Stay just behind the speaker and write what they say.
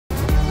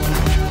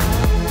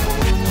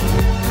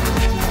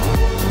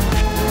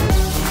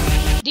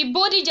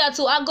Bodija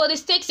to Agodi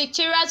State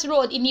Secretariat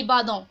Road in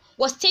Ibadan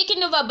was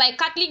taken over by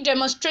Catholic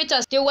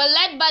demonstrators. They were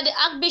led by the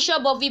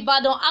Archbishop of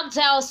Ibadan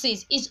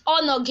Archdiocese, His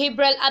Honor Archbishop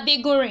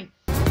Abegunrin.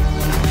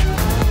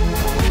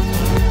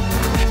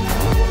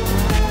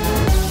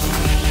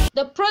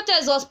 The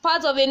protest was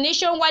part of a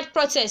nationwide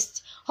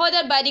protest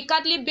ordered by the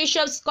Catholic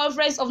Bishops'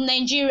 Conference of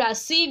Nigeria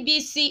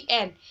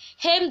 (CBCN),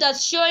 aimed at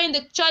showing the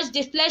church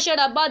displeasure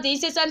about the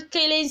incessant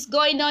killings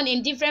going on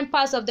in different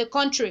parts of the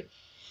country.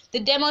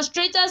 The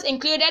demonstrators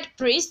included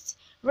priests,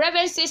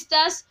 reverend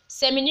sisters,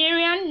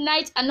 seminarians,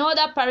 knights, and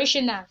other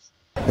parishioners.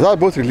 That's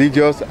both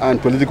religious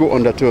and political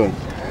undertone,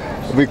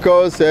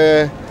 because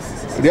they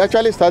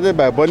actually started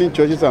by burning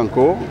churches and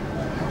co,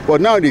 but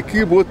now they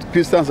kill both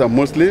Christians and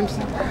Muslims.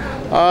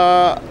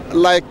 The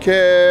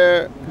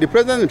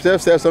president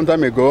himself said some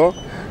time ago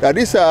that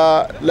these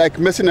are like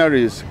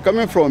mercenaries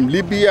coming from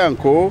Libya and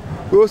co,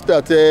 those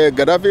that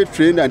Gaddafi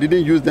trained and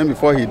didn't use them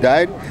before he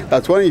died.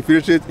 That's why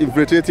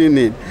infiltrating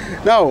it.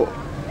 Now,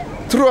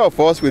 true or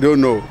false, we don't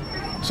know.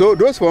 So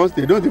those ones,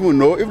 they don't even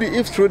know. If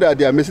it's true that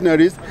they are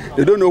mercenaries,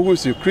 they don't know who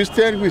is a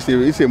Christian, who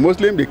is a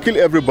Muslim. They kill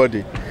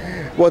everybody.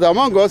 But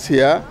among us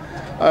here,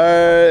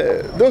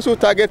 those who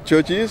target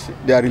churches,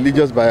 they are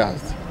religious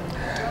biased.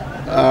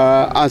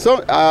 And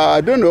so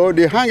I don't know.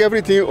 They hang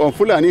everything on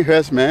Fulani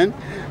herdsmen.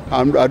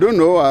 I don't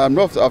know.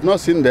 I've not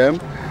seen them.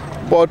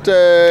 But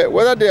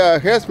whether they are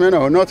herdsmen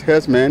or not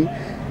herdsmen,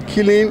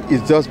 killing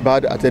is just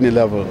bad at any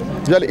level.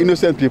 Especially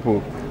innocent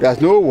people.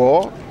 There's no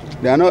war.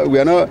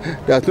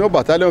 There's no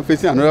battalion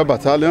facing another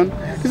battalion.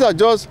 These are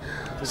just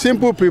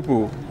simple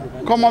people,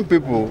 common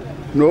people,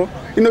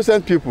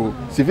 innocent people,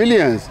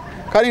 civilians,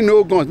 carrying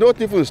no guns,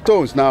 not even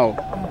stones now,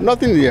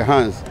 nothing in their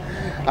hands.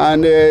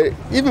 And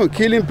even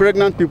killing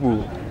pregnant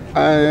people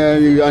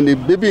and the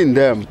baby in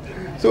them.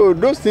 So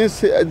those things,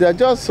 they're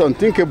just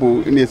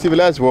unthinkable in a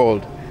civilized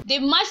world. They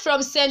marched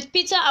from St.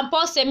 Peter and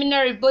Paul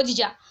Seminary,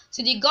 Bodija,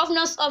 to the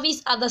governor's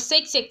office at the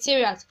State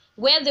Secretariat,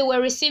 where they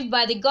were received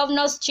by the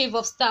governor's chief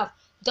of staff,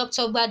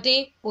 Dr.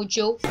 Bade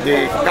Ojo.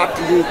 The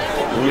Catholic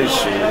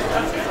mission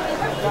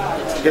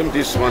came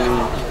this morning,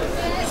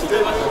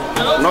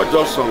 not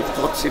just on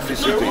courtesy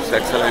visit to His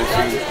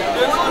Excellency,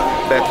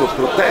 but to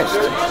protest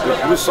the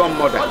gruesome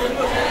murder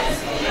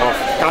of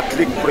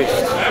Catholic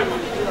priests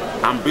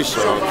and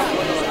bishops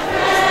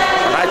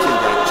right in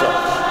their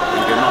church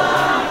in the north.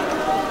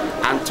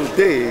 And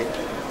today,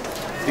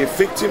 the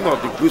victims of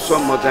the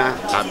gruesome murder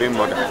have been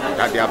murdered,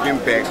 that they have been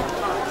begged.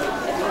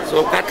 So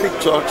Catholic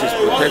Church is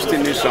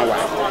protesting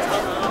nationwide,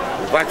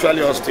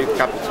 virtually all state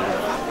capitals,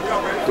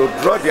 to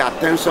draw the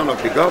attention of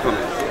the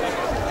government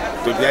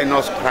to the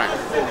heinous crime.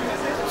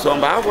 So on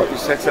behalf of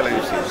His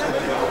Excellency,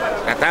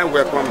 that I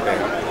welcome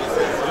them,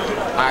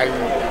 I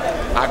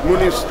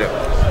admonish them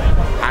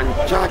and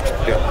charge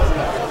them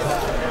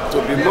to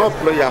be more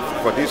loyal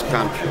for this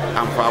country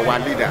and for our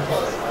leaders.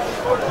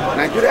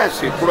 Nigeria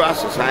is a plural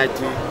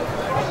society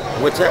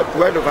with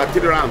well over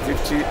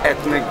 350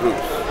 ethnic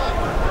groups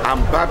and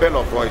babel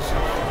of voices.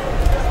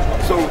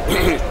 So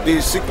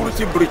the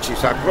security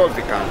breaches across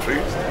the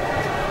country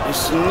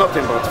is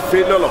nothing but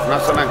failure of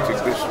national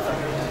integration.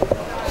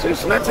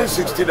 Since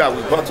 1960 that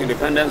we got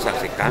independence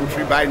as a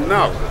country, by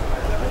now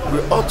we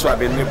ought to have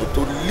been able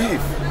to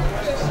live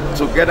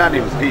together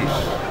in peace.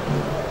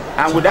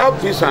 And without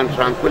peace and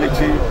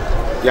tranquility,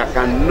 there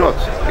cannot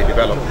be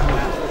development.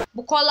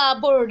 Bukola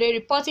Aborode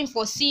reporting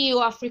for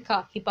CEO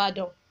Africa,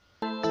 Ibadan.